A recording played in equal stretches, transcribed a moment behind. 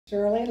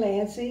Shirley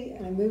Lantzy,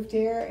 and I moved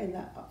here in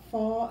the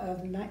fall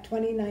of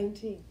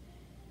 2019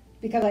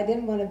 because I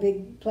didn't want a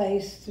big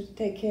place to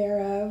take care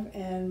of,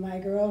 and my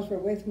girls were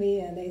with me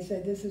and they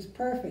said, this is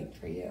perfect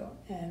for you,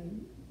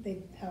 and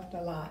they helped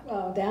a lot.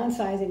 Well,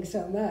 downsizing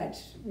so much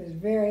was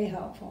very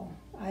helpful.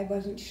 I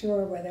wasn't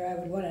sure whether I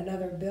would want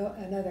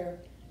another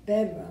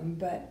bedroom,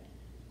 but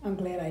I'm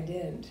glad I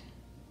didn't.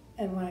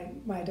 And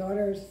my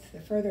daughter's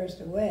the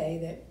furthest away,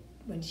 that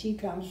when she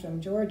comes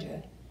from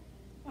Georgia,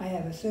 I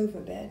have a sofa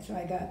bed, so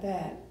I got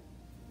that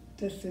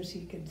just so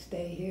she could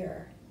stay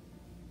here.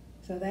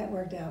 So that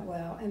worked out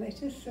well. And it's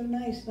just so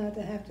nice not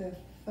to have to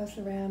fuss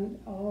around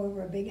all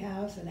over a big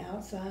house and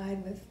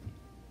outside with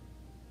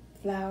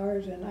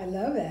flowers, and I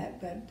love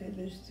that, but it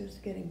was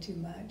just getting too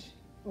much.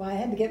 Well, I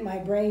had to get my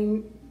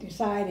brain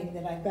deciding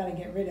that I've got to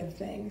get rid of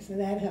things,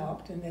 and that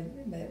helped.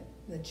 And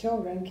the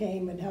children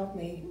came and helped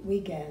me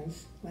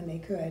weekends when they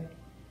could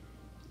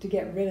to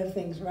get rid of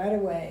things right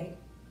away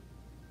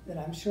that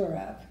I'm sure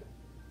of.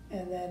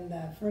 And then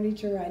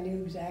furniture, I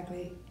knew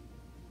exactly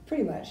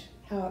pretty much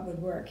how it would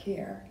work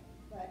here.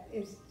 But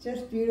it's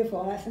just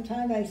beautiful.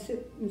 Sometimes I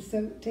sit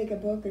and take a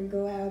book and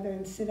go out there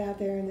and sit out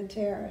there in the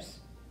terrace,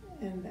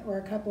 or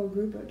a couple of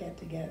group would get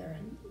together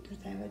and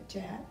just have a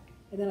chat.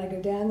 And then I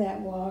go down that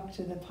walk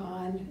to the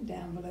pond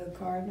down below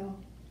Cardinal.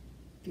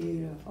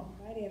 Beautiful.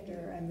 Right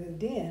after I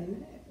moved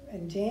in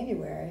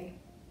January,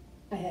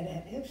 I had to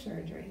have hip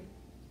surgery.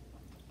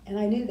 And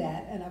I knew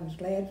that, and I was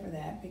glad for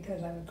that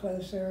because I'm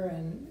closer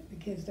and the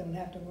kids don't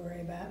have to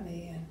worry about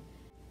me. And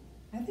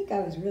I think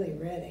I was really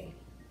ready.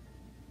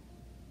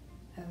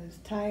 I was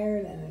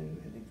tired, and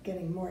it was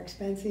getting more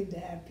expensive to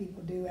have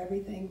people do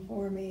everything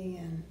for me,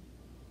 and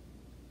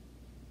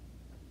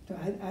so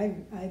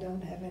I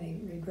don't have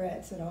any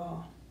regrets at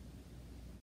all.